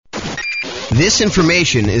This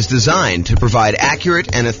information is designed to provide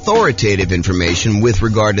accurate and authoritative information with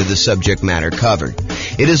regard to the subject matter covered.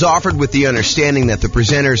 It is offered with the understanding that the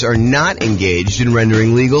presenters are not engaged in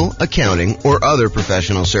rendering legal, accounting, or other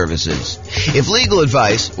professional services. If legal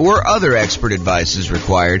advice or other expert advice is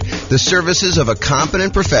required, the services of a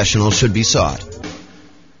competent professional should be sought.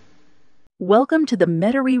 Welcome to the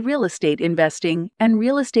Metairie Real Estate Investing and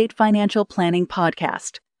Real Estate Financial Planning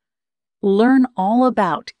Podcast. Learn all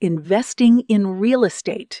about investing in real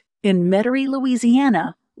estate in Metairie,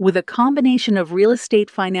 Louisiana, with a combination of real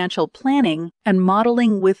estate financial planning and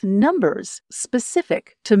modeling with numbers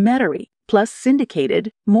specific to Metairie, plus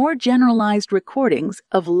syndicated, more generalized recordings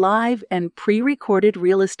of live and pre-recorded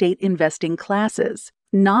real estate investing classes,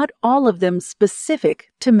 not all of them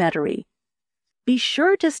specific to Metairie. Be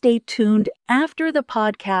sure to stay tuned after the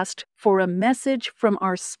podcast for a message from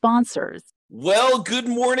our sponsors. Well, good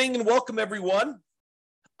morning and welcome, everyone.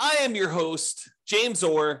 I am your host, James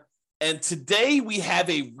Orr, and today we have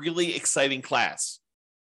a really exciting class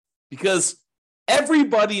because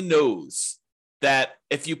everybody knows that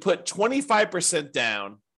if you put 25%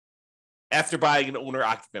 down after buying an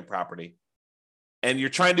owner-occupant property and you're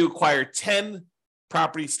trying to acquire 10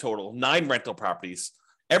 properties total, 9 rental properties,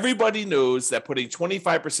 everybody knows that putting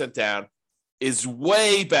 25% down is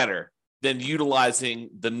way better than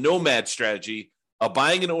utilizing the Nomad strategy of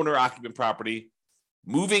buying an owner-occupant property,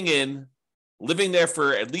 moving in, living there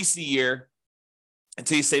for at least a year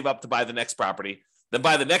until you save up to buy the next property, then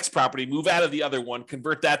buy the next property, move out of the other one,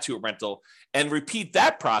 convert that to a rental, and repeat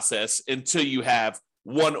that process until you have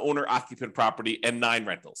 1 owner-occupant property and 9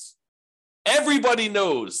 rentals. Everybody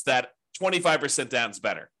knows that 25% down is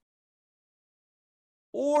better.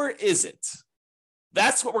 Or is it?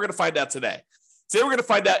 That's what we're going to find out today. Today we're going to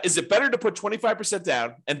find out, is it better to put 25%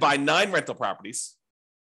 down and buy 9 rental properties?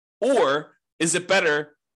 Or is it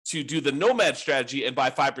better to do the Nomad strategy and buy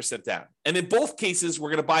 5% down? And in both cases, we're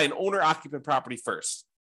going to buy an owner-occupant property first.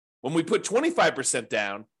 When we put 25%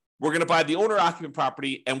 down, we're going to buy the owner-occupant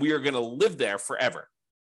property and we are going to live there forever.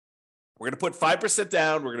 We're going to put 5%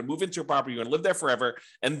 down. We're going to move into a property. We're going to live there forever.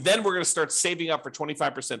 And then we're going to start saving up for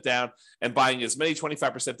 25% down and buying as many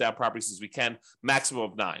 25% down properties as we can, maximum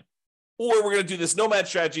of 9. Or we're going to do this Nomad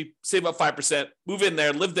strategy, save up 5%, move in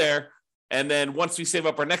there, live there. And then once we save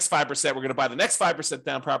up our next 5%, we're going to buy the next 5%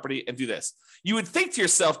 down property and do this. You would think to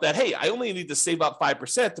yourself that, hey, I only need to save up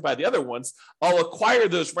 5% to buy the other ones. I'll acquire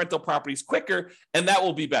those rental properties quicker and that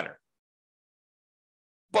will be better.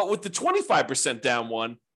 But with the 25% down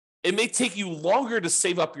one, it may take you longer to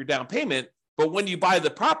save up your down payment, but when you buy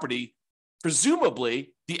the property,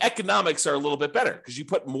 presumably the economics are a little bit better because you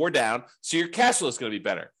put more down, so your cash flow is going to be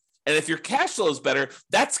better. And if your cash flow is better,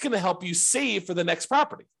 that's going to help you save for the next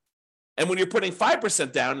property. And when you're putting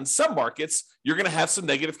 5% down in some markets, you're going to have some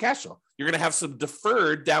negative cash flow. You're going to have some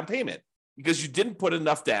deferred down payment because you didn't put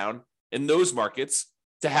enough down in those markets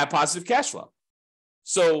to have positive cash flow.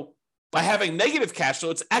 So by having negative cash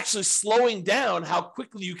flow, it's actually slowing down how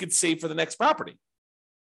quickly you can save for the next property.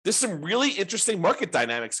 There's some really interesting market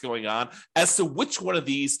dynamics going on as to which one of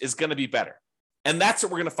these is going to be better. And that's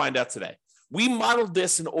what we're going to find out today. We modeled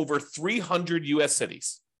this in over 300 U.S.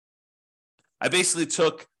 cities. I basically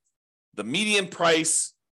took the median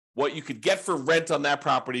price, what you could get for rent on that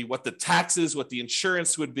property, what the taxes, what the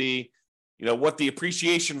insurance would be, what the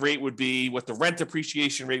appreciation rate would be, what the rent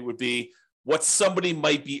appreciation rate would be, what somebody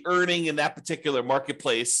might be earning in that particular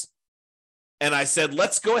marketplace. And I said,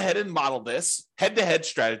 let's go ahead and model this head-to-head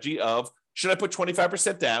strategy of, should I put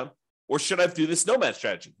 25% down or should I do this Nomad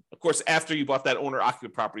strategy? Of course, after you bought that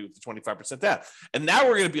owner-occupant property with the 25% down. And now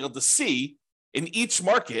we're going to be able to see in each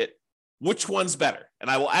market which one's better. And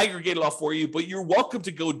I will aggregate it all for you, but you're welcome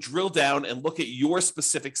to go drill down and look at your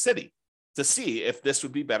specific city to see if this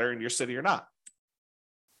would be better in your city or not.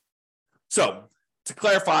 So to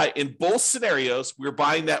clarify, in both scenarios, we're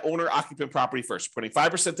buying that owner-occupant property first. We're putting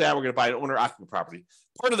 5% down, we're going to buy an owner-occupant property.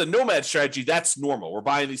 Part of the Nomad strategy, that's normal. We're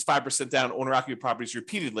buying these 5% down owner-occupant properties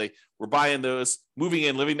repeatedly. We're buying those, moving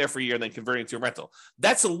in, living there for a year, and then converting to a rental.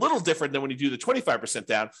 That's a little different than when you do the 25%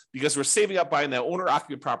 down because we're saving up buying that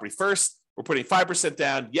owner-occupant property first. We're putting 5%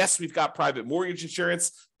 down. Yes, we've got private mortgage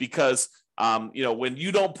insurance because when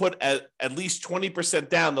you don't put at least 20%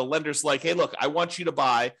 down, the lender's like, hey, look, I want you to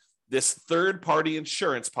buy this third-party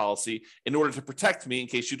insurance policy in order to protect me in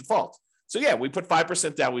case you default. So yeah, we put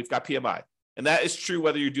 5% down, we've got PMI. And that is true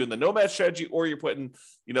whether you're doing the Nomad strategy or you're putting,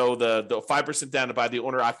 the 5% down to buy the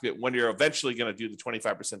owner-occupant when you're eventually going to do the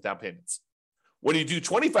 25% down payments. When you do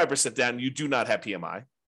 25% down, you do not have PMI.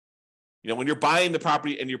 When you're buying the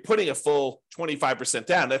property and you're putting a full 25%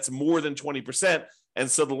 down, that's more than 20%. And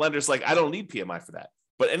so the lender's like, I don't need PMI for that.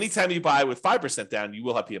 But anytime you buy with 5% down, you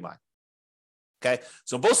will have PMI. Okay,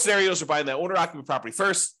 so in both scenarios, we're buying that owner-occupant property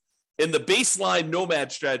first. In the baseline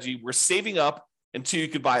Nomad strategy, we're saving up until you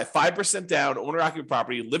could buy a 5% down owner-occupant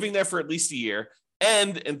property, living there for at least a year,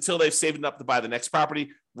 and until they've saved up to buy the next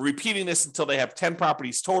property. We're repeating this until they have 10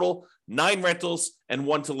 properties total, 9 rentals, and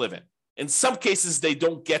 1 to live in. In some cases, they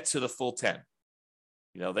don't get to the full 10.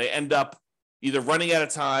 They end up either running out of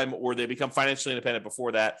time or they become financially independent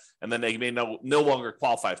before that, and then they may no longer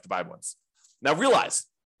qualify to buy ones. Now realize,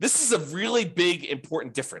 this is a really big,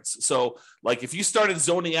 important difference. So like if you started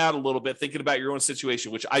zoning out a little bit, thinking about your own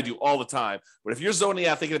situation, which I do all the time, but if you're zoning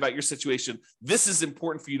out thinking about your situation, this is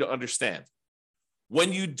important for you to understand.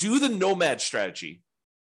 When you do the Nomad strategy,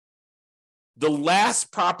 the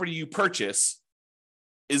last property you purchase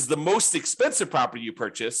is the most expensive property you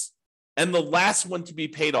purchase and the last one to be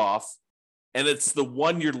paid off, and it's the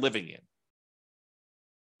one you're living in.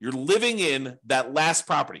 You're living in that last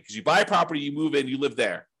property because you buy a property, you move in, you live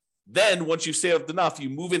there. Then once you've saved enough, you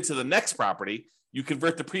move into the next property, you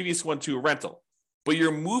convert the previous one to a rental. But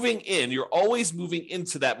you're moving in, you're always moving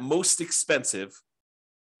into that most expensive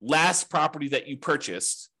last property that you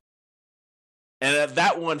purchased. And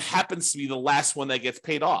that one happens to be the last one that gets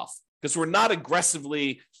paid off because we're not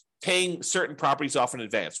aggressively paying certain properties off in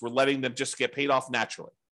advance. We're letting them just get paid off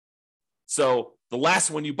naturally. So the last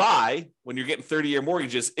one you buy when you're getting 30-year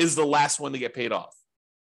mortgages is the last one to get paid off.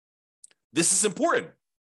 This is important.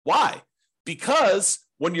 Why? Because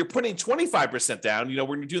when you're putting 25% down,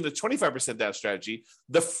 when you're doing the 25% down strategy,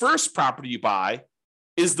 the first property you buy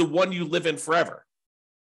is the one you live in forever.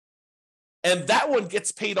 And that one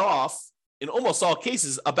gets paid off in almost all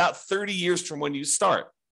cases about 30 years from when you start.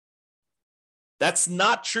 That's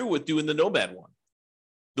not true with doing the Nomad one.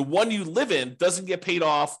 The one you live in doesn't get paid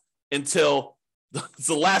off until it's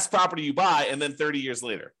the last property you buy and then 30 years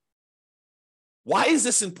later. Why is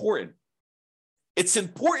this important? It's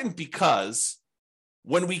important because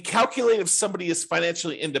when we calculate if somebody is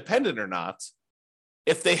financially independent or not,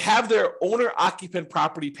 if they have their owner-occupant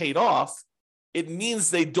property paid off, it means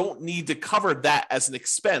they don't need to cover that as an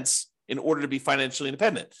expense in order to be financially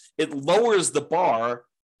independent. It lowers the bar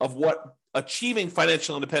of what achieving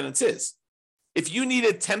financial independence is. If you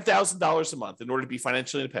needed $10,000 a month in order to be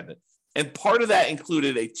financially independent, and part of that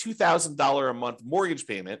included a $2,000 a month mortgage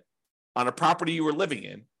payment on a property you were living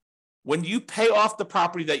in, when you pay off the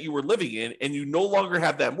property that you were living in and you no longer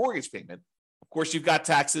have that mortgage payment, of course, you've got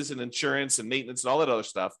taxes and insurance and maintenance and all that other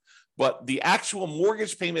stuff, but the actual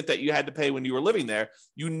mortgage payment that you had to pay when you were living there,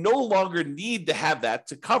 you no longer need to have that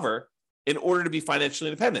to cover in order to be financially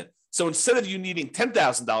independent. So instead of you needing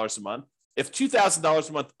 $10,000 a month, if $2,000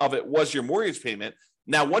 a month of it was your mortgage payment,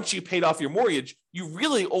 now once you paid off your mortgage, you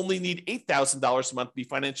really only need $8,000 a month to be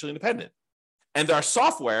financially independent. And our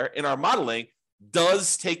software in our modeling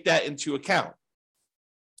does take that into account.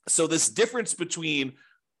 So this difference between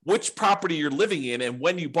which property you're living in and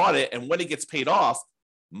when you bought it and when it gets paid off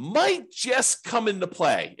might just come into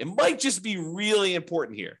play. It might just be really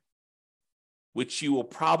important here, which you will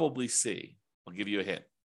probably see. I'll give you a hint.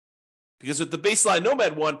 Because with the baseline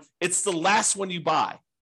Nomad one, it's the last one you buy.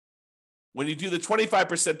 When you do the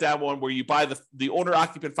 25% down one where you buy the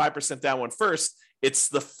owner-occupant 5% down one first, it's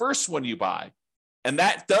the first one you buy. And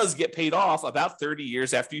that does get paid off about 30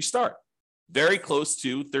 years after you start. Very close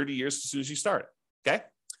to 30 years as soon as you start. Okay?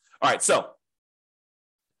 All right, so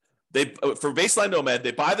for baseline Nomad,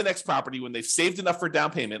 they buy the next property when they've saved enough for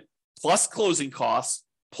down payment, plus closing costs,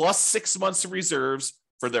 plus 6 months of reserves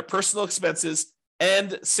for their personal expenses,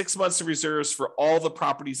 and 6 months of reserves for all the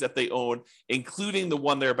properties that they own, including the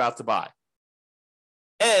one they're about to buy.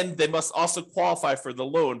 And they must also qualify for the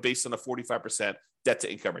loan based on a 45%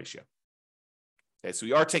 debt-to-income ratio. Okay, so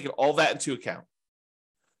we are taking all that into account.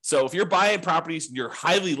 So if you're buying properties and you're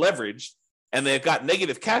highly leveraged and they've got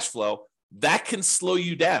negative cash flow, that can slow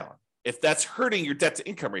you down if that's hurting your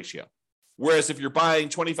debt-to-income ratio. Whereas if you're buying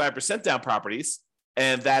 25% down properties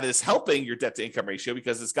and that is helping your debt-to-income ratio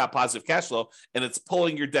because it's got positive cash flow and it's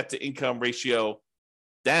pulling your debt-to-income ratio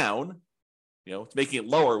down, it's making it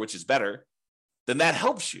lower, which is better, then that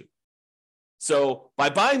helps you. So by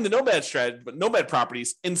buying the Nomad strategy, but Nomad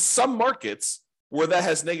properties in some markets where that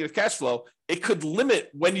has negative cash flow, it could limit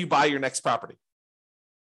when you buy your next property.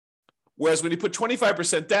 Whereas when you put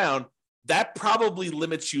 25% down, that probably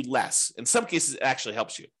limits you less. In some cases, it actually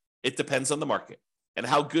helps you. It depends on the market and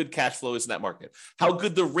how good cash flow is in that market, how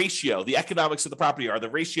good the ratio, the economics of the property are, the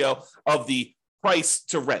ratio of the price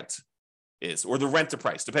to rent is, or the rent to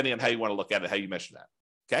price, depending on how you want to look at it, how you measure that.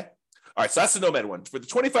 Okay? All right, so that's the Nomad one. For the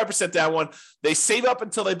 25% down one, they save up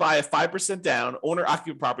until they buy a 5% down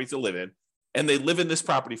owner-occupant property to live in, and they live in this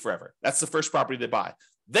property forever. That's the first property they buy.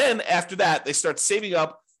 Then after that, they start saving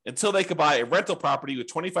up until they could buy a rental property with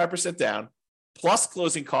 25% down, plus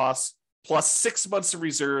closing costs, plus 6 months of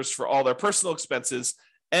reserves for all their personal expenses,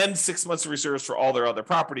 and 6 months of reserves for all their other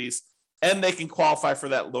properties. And they can qualify for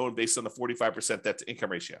that loan based on the 45% debt to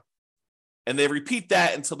income ratio. And they repeat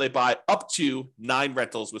that until they buy up to 9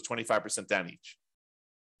 rentals with 25% down each.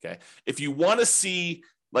 Okay. If you want to see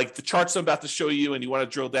like the charts I'm about to show you and you want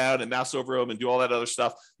to drill down and mouse over them and do all that other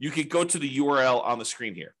stuff, you can go to the URL on the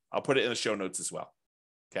screen here. I'll put it in the show notes as well.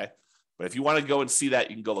 Okay. But if you want to go and see that,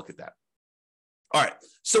 you can go look at that. All right.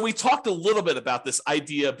 So we talked a little bit about this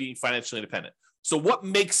idea of being financially independent. So what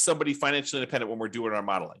makes somebody financially independent when we're doing our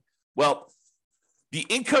modeling? Well, the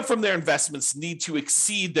income from their investments need to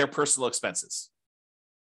exceed their personal expenses.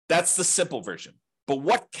 That's the simple version. But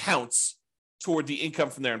what counts toward the income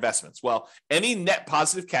from their investments? Well, any net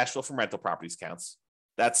positive cash flow from rental properties counts.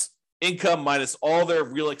 That's income minus all their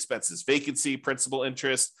real expenses, vacancy, principal,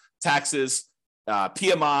 interest, taxes,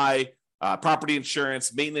 PMI, property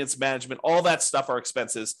insurance, maintenance, management, all that stuff are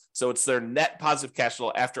expenses. So it's their net positive cash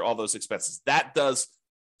flow after all those expenses. That does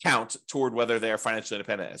count toward whether they are financially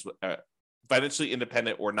independent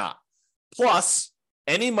or not. Plus,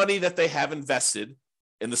 any money that they have invested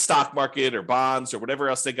in the stock market or bonds or whatever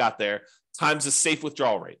else they got there times a safe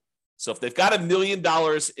withdrawal rate. So if they've got $1 million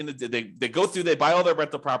they go through, they buy all their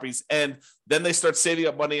rental properties, and then they start saving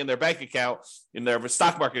up money in their bank account, in their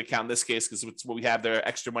stock market account in this case, because it's what we have their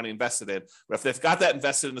extra money invested in. But if they've got that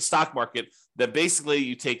invested in the stock market, then basically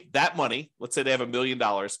you take that money, let's say they have $1 million,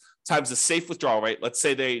 times the safe withdrawal rate. Let's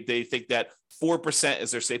say they think that 4% is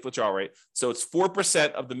their safe withdrawal rate. So it's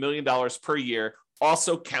 4% of the $1 million per year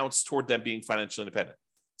also counts toward them being financially independent.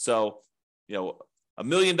 So, $1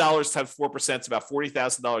 million times 4% is about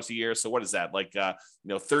 $40,000 a year. So what is that? Like,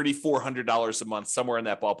 $3,400 a month, somewhere in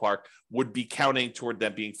that ballpark would be counting toward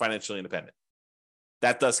them being financially independent.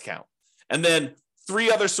 That does count. And then 3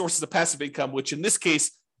 other sources of passive income, which in this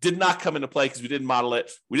case did not come into play because we didn't model it.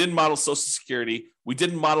 We didn't model Social Security. We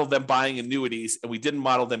didn't model them buying annuities, and we didn't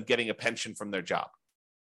model them getting a pension from their job.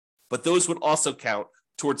 But those would also count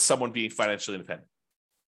towards someone being financially independent.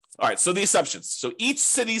 All right, so the assumptions. So each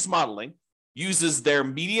city's modeling uses their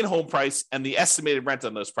median home price and the estimated rent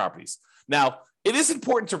on those properties. Now, it is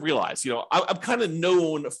important to realize, I'm kind of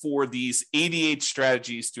known for these 88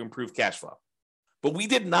 strategies to improve cash flow, but we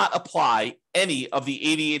did not apply any of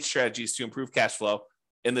the 88 strategies to improve cash flow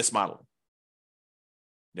in this modeling.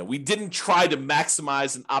 We didn't try to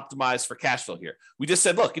maximize and optimize for cash flow here. We just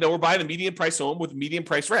said, look, we're buying a median price home with median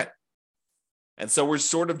price rent. And so we're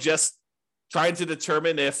sort of just trying to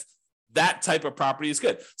determine if that type of property is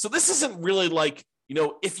good. So this isn't really like,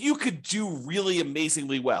 if you could do really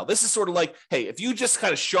amazingly well. This is sort of like, hey, if you just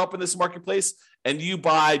kind of show up in this marketplace and you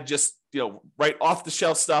buy just, right off the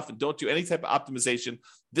shelf stuff and don't do any type of optimization,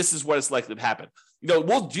 this is what is likely to happen.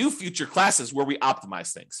 We'll do future classes where we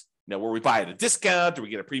optimize things, where we buy at a discount, or we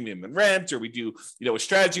get a premium in rent, or we do, a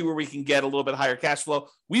strategy where we can get a little bit higher cash flow.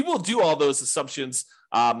 We will do all those assumptions,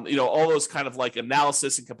 all those kind of like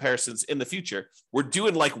analysis and comparisons in the future. We're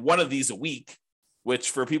doing like one of these a week,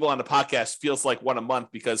 which for people on the podcast feels like one a month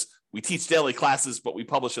because we teach daily classes, but we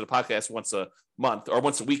publish a podcast once a month or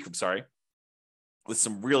once a week, with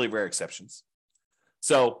some really rare exceptions.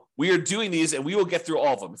 So we are doing these, and we will get through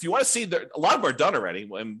all of them. If you want to see, a lot of them are done already,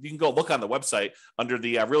 and you can go look on the website under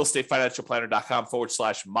the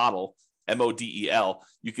realestatefinancialplanner.com/model, MODEL.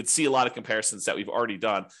 You can see a lot of comparisons that we've already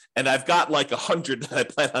done, and I've got like 100 that I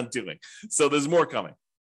plan on doing. So there's more coming.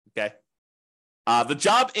 Okay. The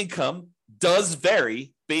job income does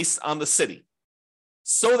vary based on the city,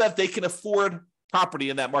 so that they can afford property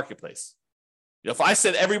in that marketplace. If I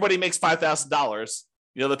said everybody makes $5,000.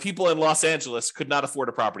 The people in Los Angeles could not afford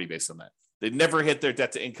a property based on that. They'd never hit their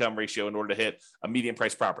debt to income ratio in order to hit a median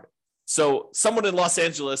price property. So someone in Los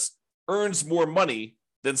Angeles earns more money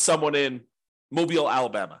than someone in Mobile,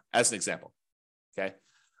 Alabama, as an example. Okay.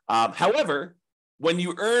 However, when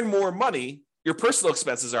you earn more money, your personal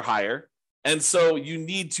expenses are higher. And so you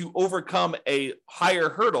need to overcome a higher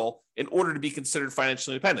hurdle in order to be considered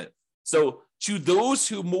financially independent. So to those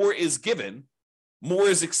who more is given, more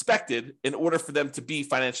is expected in order for them to be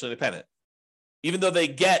financially independent. Even though they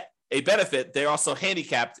get a benefit, they're also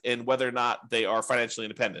handicapped in whether or not they are financially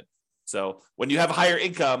independent. So when you have a higher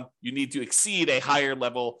income, you need to exceed a higher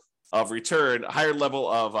level of return, a higher level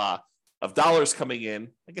of dollars coming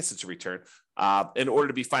in. I guess it's a return in order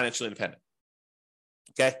to be financially independent.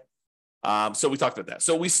 Okay. So we talked about that.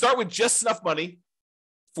 So we start with just enough money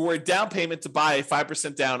for a down payment to buy a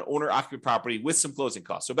 5% down owner-occupant property with some closing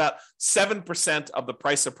costs. So about 7% of the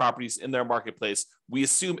price of properties in their marketplace, we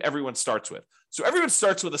assume everyone starts with. So everyone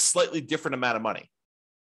starts with a slightly different amount of money.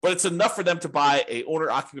 but it's enough for them to buy a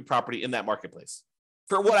owner-occupant property in that marketplace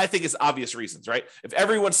for what I think is obvious reasons, right? If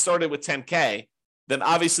everyone started with 10K, then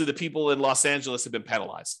obviously the people in Los Angeles have been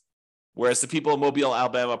penalized, whereas the people in Mobile,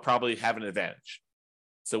 Alabama probably have an advantage.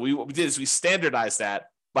 So what we did is we standardized that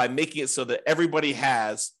by making it so that everybody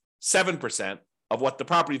has 7% of what the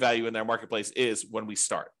property value in their marketplace is when we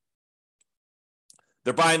start.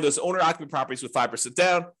 They're buying those owner-occupant properties with 5%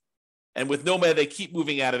 down, and with Nomad, they keep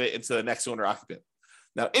moving out of it into the next owner-occupant.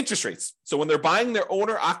 Now, interest rates. So when they're buying their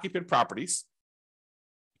owner-occupant properties,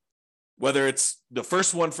 whether it's the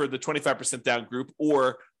first one for the 25% down group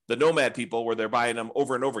or the Nomad people where they're buying them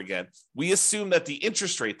over and over again, we assume that the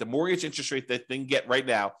interest rate, the mortgage interest rate that they can get right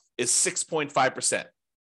now is 6.5%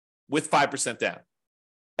 with 5% down.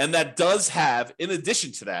 And that does have, in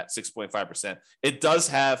addition to that 6.5%, it does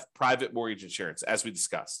have private mortgage insurance, as we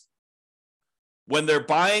discussed. When they're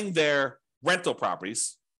buying their rental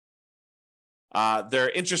properties, their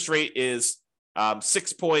interest rate is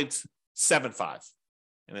 6.75.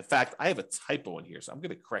 And in fact, I have a typo in here, so I'm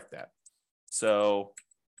going to correct that. So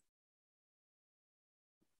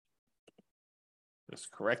let's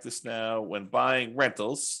correct this now. When buying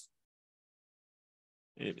rentals,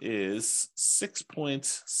 it is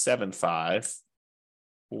 6.75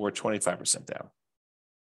 or 25% down.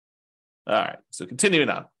 All right, so continuing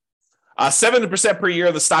on. 7% per year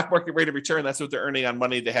of the stock market rate of return. That's what they're earning on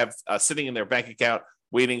money they have sitting in their bank account,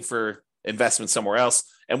 waiting for investment somewhere else.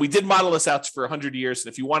 And we did model this out for 100 years.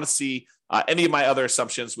 And if you want to see any of my other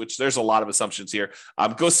assumptions, which there's a lot of assumptions here,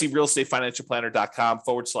 go see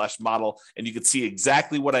realestatefinancialplanner.com/model, and you can see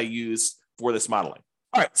exactly what I use for this modeling.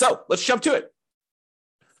 All right, so let's jump to it.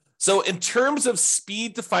 So in terms of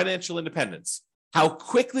speed to financial independence, how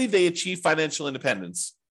quickly they achieve financial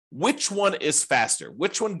independence, which one is faster?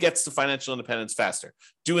 Which one gets to financial independence faster?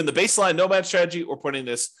 Doing the baseline Nomad strategy or putting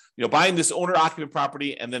this, buying this owner-occupant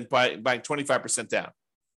property and then buying 25% down?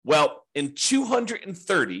 Well, in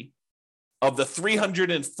 230 of the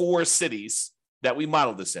 304 cities that we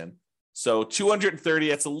modeled this in, so 230,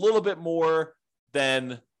 that's a little bit more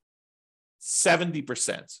than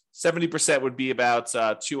 70%. 70% would be about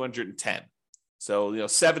 210. So,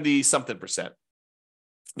 70 something percent.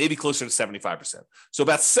 Maybe closer to 75%. So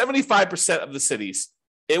about 75% of the cities,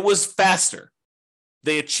 it was faster.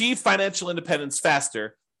 They achieved financial independence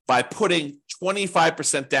faster by putting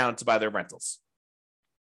 25% down to buy their rentals.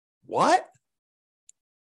 What?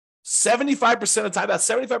 75% of the time, about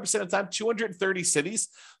 75% of the time, 230 cities,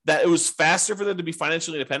 that it was faster for them to be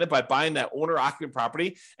financially independent by buying that owner-occupant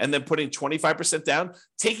property and then putting 25% down,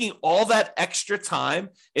 taking all that extra time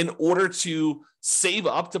in order to save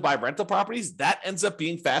up to buy rental properties. That ends up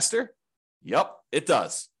being faster? Yep, it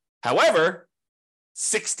does. However,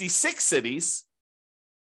 66 cities,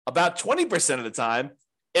 about 20% of the time,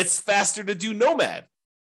 it's faster to do Nomad.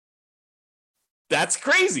 That's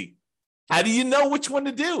crazy. How do you know which one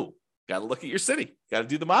to do? Got to look at your city. Got to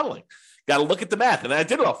do the modeling. Got to look at the math. And I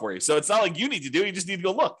did it all for you. So it's not like you need to do it. You just need to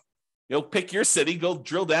go look. Pick your city, go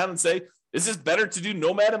drill down and say, is this better to do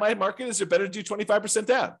Nomad in my market? Is it better to do 25%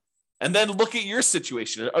 down? And then look at your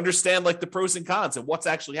situation and understand like the pros and cons and what's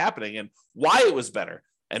actually happening and why it was better.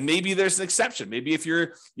 And maybe there's an exception. Maybe if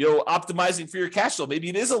you're, optimizing for your cash flow, maybe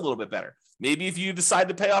it is a little bit better. Maybe if you decide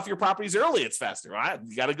to pay off your properties early, it's faster, right?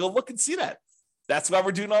 You got to go look and see that. That's why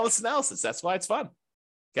we're doing all this analysis. That's why it's fun.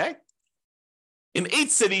 Okay. In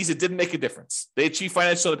 8 cities, it didn't make a difference. They achieved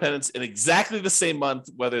financial independence in exactly the same month,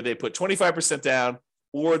 whether they put 25% down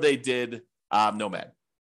or they did Nomad.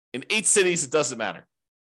 In 8 cities, it doesn't matter.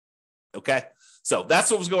 Okay. So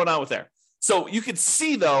that's what was going on with there. So you can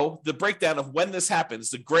see, though, the breakdown of when this happens.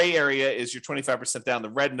 The gray area is your 25% down. The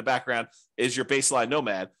red in the background is your baseline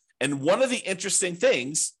Nomad. And one of the interesting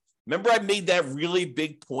things, remember I made that really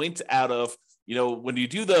big point out of, when you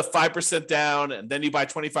do the 5% down and then you buy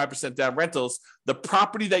 25% down rentals, the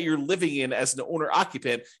property that you're living in as an owner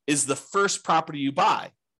occupant is the first property you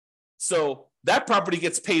buy. So that property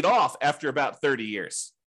gets paid off after about 30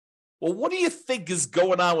 years. Well, what do you think is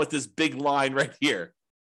going on with this big line right here?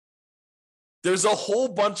 There's a whole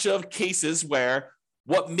bunch of cases where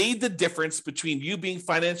what made the difference between you being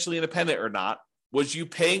financially independent or not was you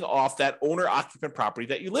paying off that owner occupant property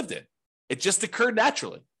that you lived in. It just occurred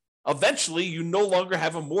naturally. Eventually, you no longer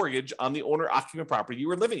have a mortgage on the owner-occupant property you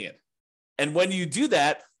were living in. And when you do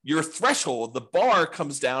that, your threshold, the bar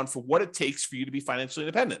comes down for what it takes for you to be financially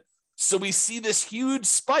independent. So we see this huge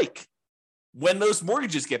spike when those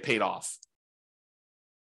mortgages get paid off.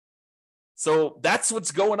 So that's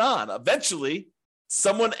what's going on. Eventually,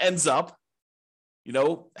 someone ends up,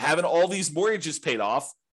 having all these mortgages paid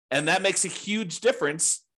off, and that makes a huge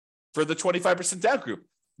difference for the 25% down group.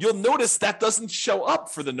 you'll notice that doesn't show up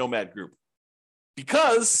for the Nomad group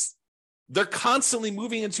because they're constantly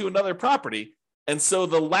moving into another property. And so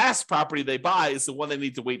the last property they buy is the one they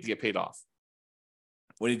need to wait to get paid off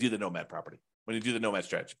when you do the Nomad property, when you do the Nomad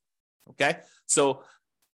strategy. Okay. So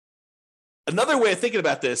another way of thinking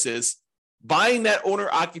about this is buying that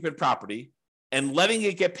owner-occupant property and letting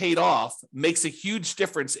it get paid off makes a huge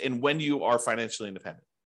difference in when you are financially independent,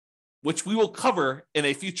 which we will cover in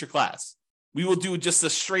a future class. We will do just a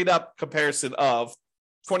straight up comparison of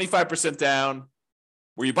 25% down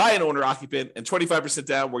where you buy an owner-occupant and 25%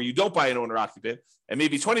 down where you don't buy an owner-occupant, and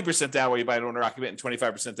maybe 20% down where you buy an owner-occupant and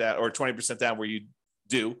 25% down, or 20% down where you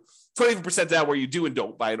do, 20% down where you do and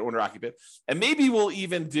don't buy an owner-occupant. And maybe we'll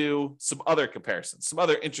even do some other comparisons, some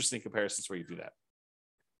other interesting comparisons where you do that.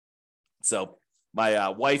 So my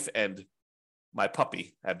wife and my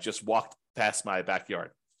puppy have just walked past my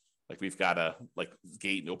backyard. Like we've got a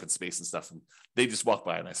gate and open space and stuff. And they just walked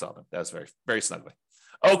by and I saw them. That was very, very snuggly.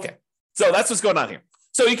 Okay. So that's what's going on here.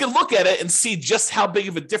 So you can look at it and see just how big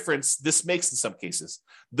of a difference this makes in some cases.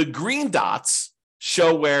 The green dots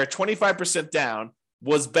show where 25% down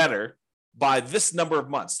was better by this number of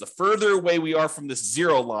months. The further away we are from this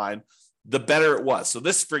zero line, the better it was. So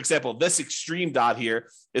this, for example, this extreme dot here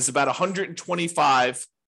is about 125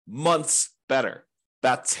 months better,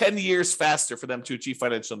 about 10 years faster for them to achieve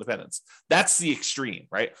financial independence. That's the extreme,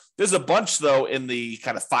 right? There's a bunch, though, in the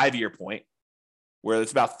kind of 5-year point where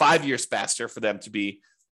it's about 5 years faster for them to be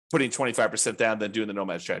putting 25% down than doing the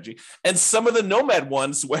Nomad strategy. And some of the Nomad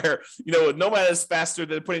ones where, Nomad is faster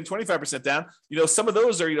than putting 25% down, some of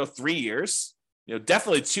those are, 3 years.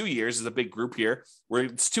 Definitely 2 years is a big group here where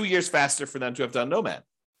it's 2 years faster for them to have done Nomad.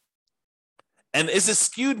 And is it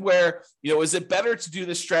skewed where, is it better to do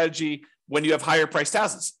this strategy when you have higher priced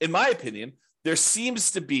houses? In my opinion, there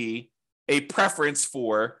seems to be a preference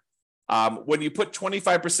for when you put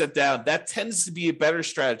 25% down, that tends to be a better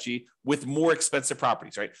strategy with more expensive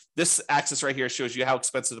properties, right? This axis right here shows you how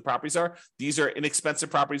expensive the properties are. These are inexpensive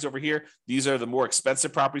properties over here. These are the more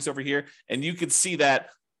expensive properties over here. And you can see that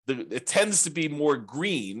it tends to be more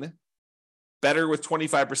green, better with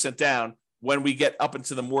 25% down when we get up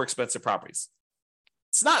into the more expensive properties.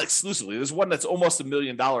 It's not exclusively. There's one that's almost $1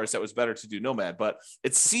 million that was better to do Nomad, but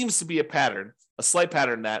it seems to be a pattern, a slight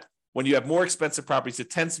pattern that when you have more expensive properties, it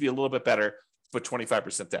tends to be a little bit better to put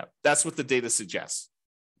 25% down. That's what the data suggests.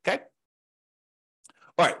 Okay.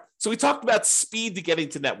 All right. So we talked about speed to getting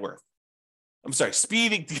to net worth.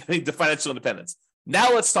 Speed to getting to financial independence.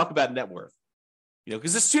 Now let's talk about net worth.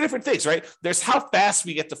 Because there's two different things, right? There's how fast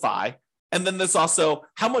we get to FI, and then there's also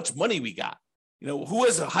how much money we got. Who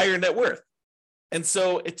has a higher net worth? And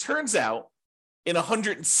so it turns out in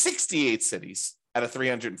 168 cities out of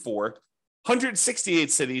 304,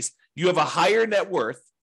 168 cities, you have a higher net worth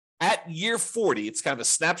at year 40. It's kind of a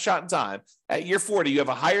snapshot in time. At year 40, you have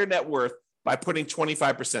a higher net worth by putting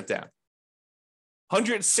 25% down.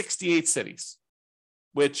 168 cities,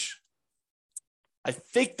 which I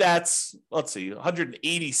think that's,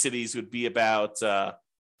 180 cities would be about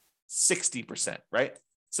 60%, right?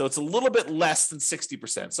 So it's a little bit less than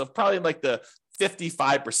 60%. So probably like the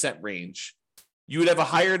 55% range. You would have a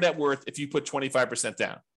higher net worth if you put 25%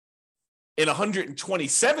 down. In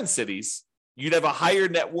 127 cities, you'd have a higher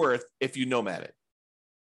net worth if you Nomad it.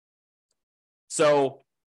 So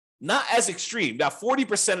not as extreme. Now,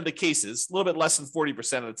 40% of the cases, a little bit less than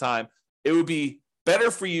 40% of the time, it would be better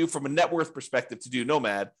for you from a net worth perspective to do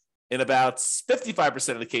Nomad. In about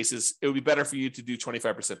 55% of the cases, it would be better for you to do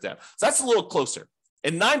 25% down. So that's a little closer.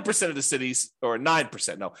 In 9% of the cities, or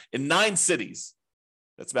 9%, no, in 9 cities,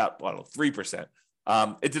 that's about, 3%,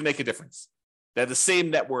 it didn't make a difference. They had the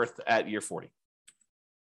same net worth at year 40.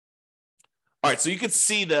 All right, so you can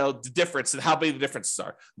see the difference and how big the differences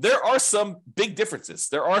are. There are some big differences.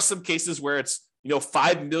 There are some cases where it's,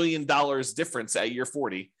 $5 million difference at year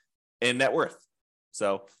 40 in net worth.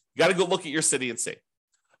 So you got to go look at your city and see.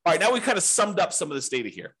 All right, now we kind of summed up some of this data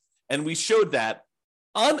here. And we showed that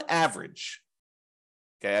on average,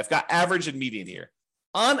 okay, I've got average and median here.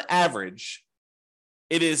 On average,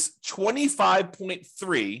 it is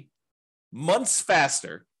 25.3 months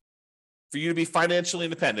faster for you to be financially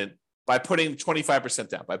independent by putting 25%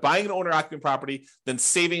 down, by buying an owner-occupant property, then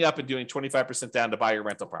saving up and doing 25% down to buy your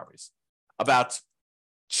rental properties. About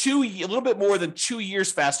a little bit more than 2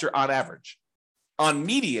 years faster on average. On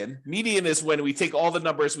median is when we take all the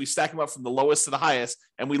numbers, we stack them up from the lowest to the highest,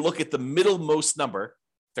 and we look at the middlemost number.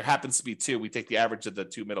 There happens to be 2. We take the average of the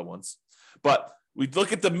 2 middle ones. But we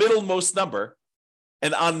look at the middlemost number,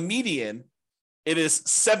 and on median, it is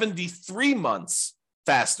 73 months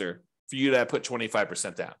faster for you to put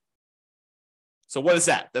 25% down. So what is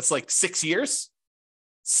that? That's like 6 years.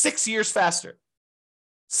 6 years faster.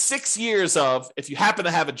 6 years of, if you happen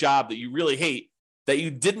to have a job that you really hate, that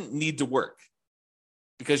you didn't need to work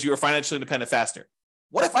because you were financially independent faster.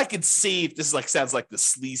 What if I could save, this is like, sounds like the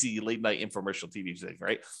sleazy late night infomercial TV thing,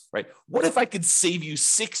 right? What if I could save you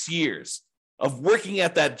 6 years of working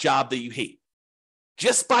at that job that you hate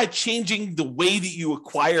just by changing the way that you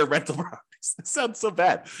acquire rental properties? That sounds so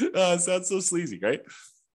bad. It sounds so sleazy, right?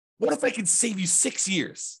 What if I could save you 6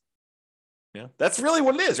 years? Yeah, that's really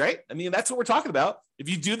what it is, right? I mean, that's what we're talking about. If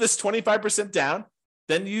you do this 25% down,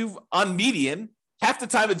 then you've, on median, half the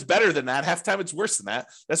time it's better than that. Half the time it's worse than that.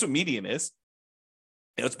 That's what median is.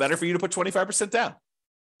 It's better for you to put 25% down.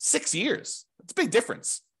 6 years. That's a big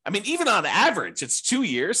difference. I mean, even on average, it's 2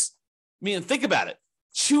 years. I mean, think about it.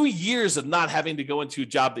 2 years of not having to go into a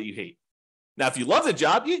job that you hate. Now, if you love the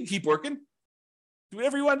job, you can keep working. Do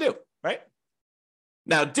whatever you want to do, right?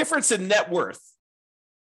 Now, difference in net worth.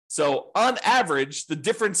 So on average, the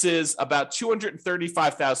difference is about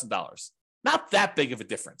 $235,000. Not that big of a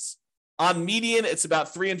difference. On median, it's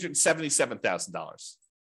about $377,000.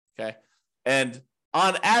 Okay. And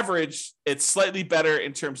on average, it's slightly better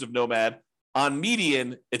in terms of Nomad. On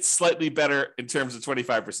median, it's slightly better in terms of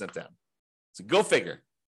 25% down. So go figure.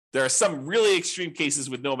 There are some really extreme cases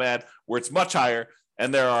with Nomad where it's much higher,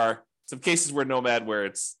 and there are some cases where Nomad where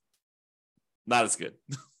it's not as good.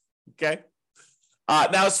 Okay.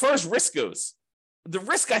 Now, as far as risk goes, the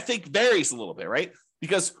risk, I think, varies a little bit, right?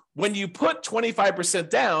 Because when you put 25%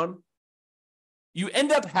 down, you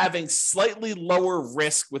end up having slightly lower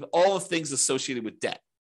risk with all the things associated with debt.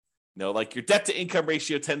 You know, like your debt to income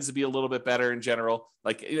ratio tends to be a little bit better in general.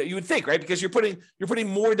 Like you would think, right? Because you're putting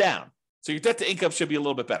more down. So your debt to income should be a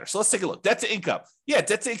little bit better. So let's take a look. Debt to income. Yeah,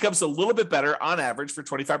 debt to income is a little bit better on average for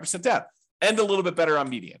 25% down and a little bit better on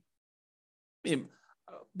median. I mean,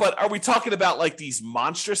 but are we talking about like these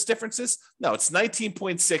monstrous differences? No, it's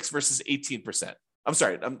 19.6 versus 18%. I'm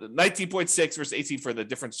sorry, 19.6 versus 18 for the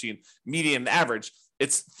difference between median and average.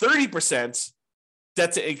 It's 30%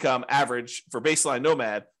 debt to income average for baseline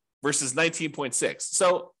Nomad versus 19.6.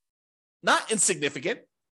 So not insignificant,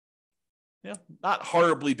 not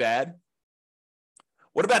horribly bad.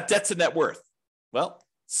 What about debt to net worth? Well,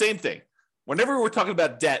 same thing. Whenever we're talking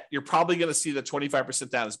about debt, you're probably going to see that 25%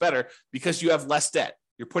 down is better because you have less debt.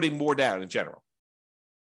 You're putting more down in general.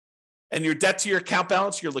 And your debt to your account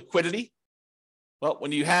balance, your liquidity. Well,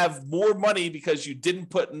 when you have more money because you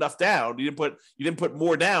didn't put enough down, you didn't put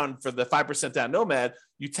more down for the 5% down Nomad,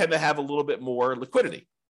 you tend to have a little bit more liquidity.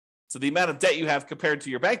 So the amount of debt you have compared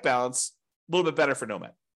to your bank balance, a little bit better for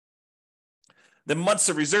Nomad. The months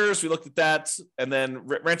of reserves, we looked at that, and then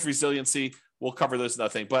rent resiliency, we'll cover those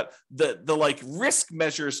another thing. But the like risk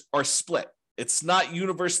measures are split. It's not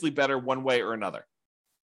universally better one way or another.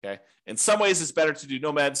 Okay. In some ways, it's better to do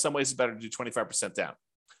Nomad. In some ways, it's better to do 25% down.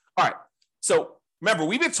 All right. So remember,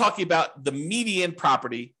 we've been talking about the median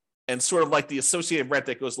property and sort of like the associated rent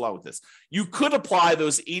that goes along with this. You could apply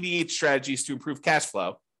those 88 strategies to improve cash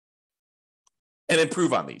flow and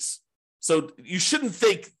improve on these. So you shouldn't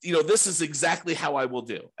think, this is exactly how I will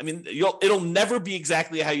do. I mean, it'll never be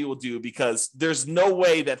exactly how you will do because there's no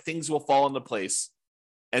way that things will fall into place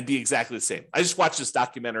and be exactly the same. I just watched this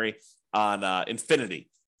documentary on Infinity.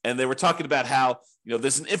 And they were talking about how,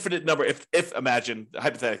 there's an infinite number, if imagine,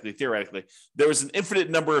 hypothetically, theoretically, there was an infinite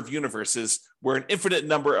number of universes where an infinite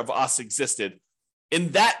number of us existed.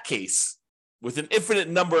 In that case, with an infinite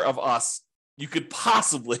number of us, you could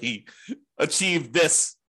possibly achieve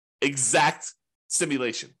this exact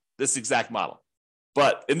simulation, this exact model.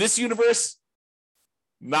 But in this universe,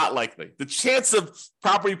 not likely. The chance of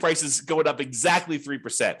property prices going up exactly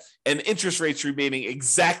 3% and interest rates remaining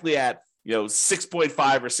exactly at 6.5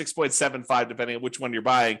 or 6.75, depending on which one you're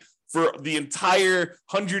buying, for the entire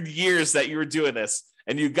 100 years that you were doing this,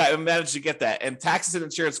 and you managed to get that, and taxes and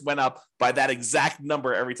insurance went up by that exact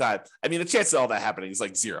number every time. I mean, the chance of all that happening is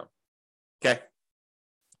like zero. Okay.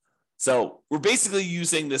 So we're basically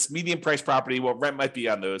using this median price property, what rent might be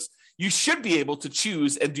on those. You should be able to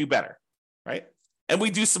choose and do better, right? And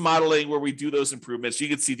we do some modeling where we do those improvements. You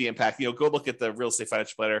can see the impact. Go look at the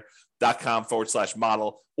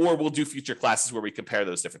realestatefinancialplanner.com/model, or we'll do future classes where we compare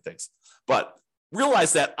those different things. But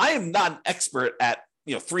realize that I am not an expert at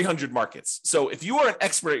 300 markets. So if you are an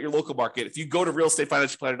expert at your local market, if you go to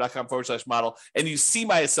realestatefinancialplanner.com/model and you see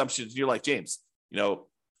my assumptions, and you're like, James, your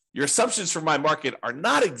assumptions for my market are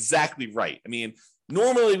not exactly right. I mean,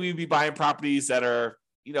 normally we'd be buying properties that are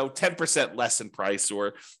 10% less in price,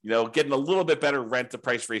 or, getting a little bit better rent to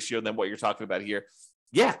price ratio than what you're talking about here.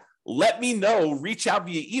 Yeah. Let me know, reach out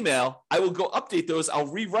via email. I will go update those. I'll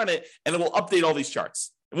rerun it and it will update all these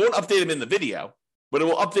charts. It won't update them in the video, but it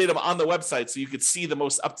will update them on the website so you could see the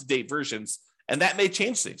most up-to-date versions. And that may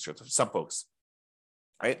change things for some folks,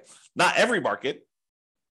 right? Not every market,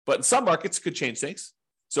 but in some markets could change things.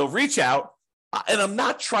 So reach out. And I'm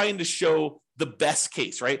not trying to show the best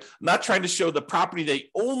case, right? I'm not trying to show the property that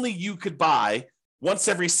only you could buy once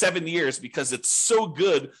every 7 years because it's so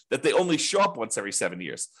good that they only show up once every 7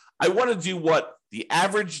 years. I want to do what the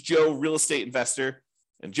average Joe real estate investor,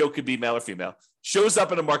 and Joe could be male or female, shows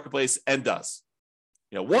up in a marketplace and does.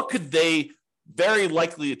 What could they very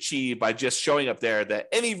likely achieve by just showing up there that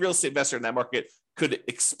any real estate investor in that market could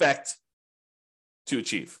expect to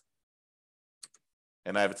achieve?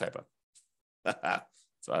 And I have a typo.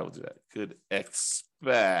 So I will do that. Could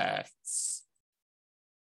expect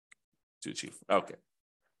to achieve. Okay.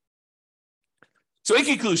 So in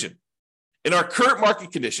conclusion, in our current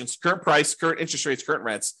market conditions, current price, current interest rates, current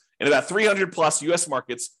rents, in about 300 plus US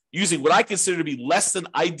markets, using what I consider to be less than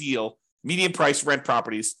ideal median price rent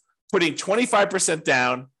properties, putting 25%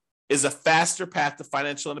 down is a faster path to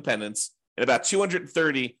financial independence in about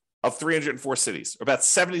 230 of 304 cities, or about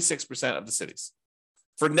 76% of the cities.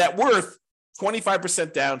 For net worth,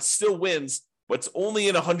 25% down still wins, but it's only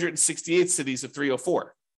in 168 cities of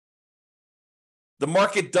 304. The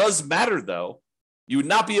market does matter, though. You would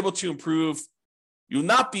not be able to improve. You will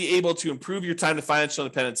not be able to improve your time to financial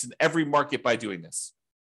independence in every market by doing this.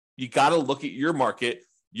 You got to look at your market,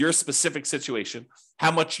 your specific situation,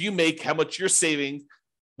 how much you make, how much you're saving,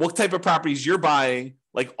 what type of properties you're buying.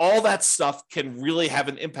 Like all that stuff can really have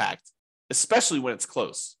an impact, especially when it's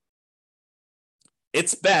close.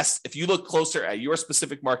 It's best if you look closer at your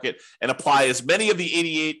specific market and apply as many of the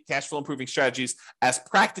 88 cash flow improving strategies as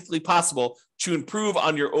practically possible to improve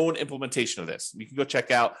on your own implementation of this. You can go check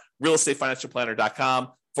out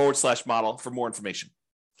realestatefinancialplanner.com/model for more information.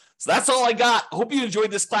 So that's all I got. I hope you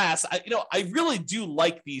enjoyed this class. I really do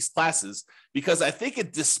like these classes because I think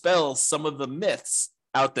it dispels some of the myths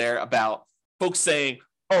out there about folks saying,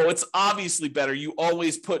 oh, it's obviously better. You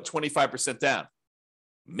always put 25% down.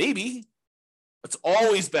 Maybe. It's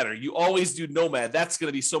always better. You always do Nomad. That's going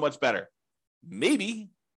to be so much better. Maybe.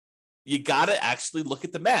 You got to actually look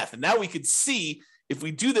at the math. And now we could see if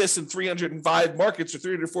we do this in 305 markets or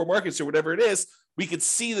 304 markets or whatever it is, we could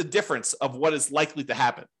see the difference of what is likely to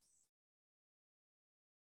happen.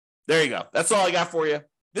 There you go. That's all I got for you.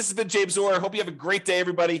 This has been James Orr. Hope you have a great day,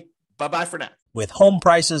 everybody. Bye-bye for now. With home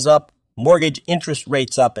prices up, mortgage interest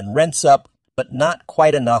rates up, and rents up, but not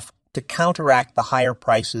quite enough to counteract the higher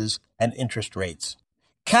prices and interest rates.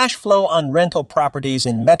 Cash flow on rental properties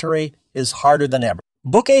in Metairie is harder than ever.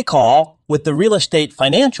 Book a call with the Real Estate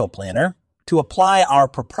Financial Planner to apply our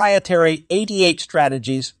proprietary 88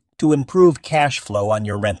 strategies to improve cash flow on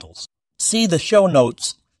your rentals. See the show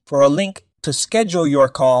notes for a link to schedule your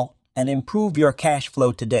call and improve your cash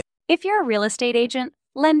flow today. If you're a real estate agent,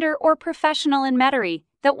 lender, or professional in Metairie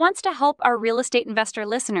that wants to help our real estate investor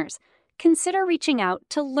listeners, consider reaching out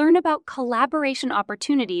to learn about collaboration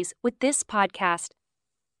opportunities with this podcast.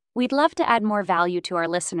 We'd love to add more value to our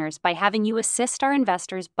listeners by having you assist our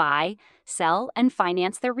investors buy, sell, and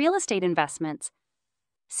finance their real estate investments.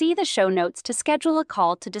 See the show notes to schedule a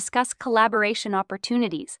call to discuss collaboration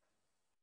opportunities.